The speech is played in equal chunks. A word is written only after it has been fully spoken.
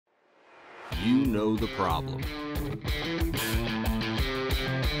you know the problem.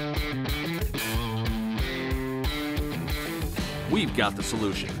 We've got the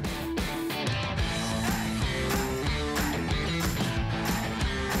solution.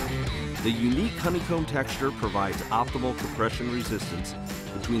 The unique honeycomb texture provides optimal compression resistance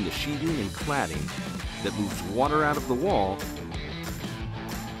between the sheeting and cladding that moves water out of the wall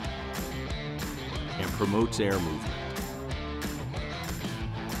and promotes air movement.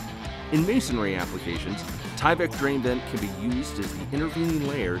 In masonry applications, Tyvek DrainVent can be used as the intervening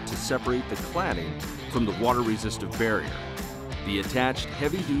layer to separate the cladding from the water-resistive barrier. The attached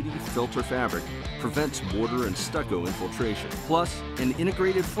heavy-duty filter fabric prevents mortar and stucco infiltration, plus an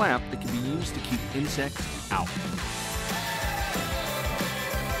integrated flap that can be used to keep insects out.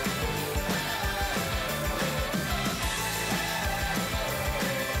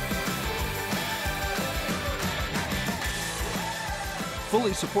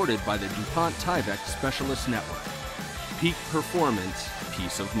 Fully supported by the DuPont Tyvek Specialist Network. Peak performance,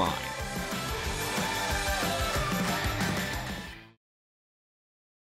 peace of mind.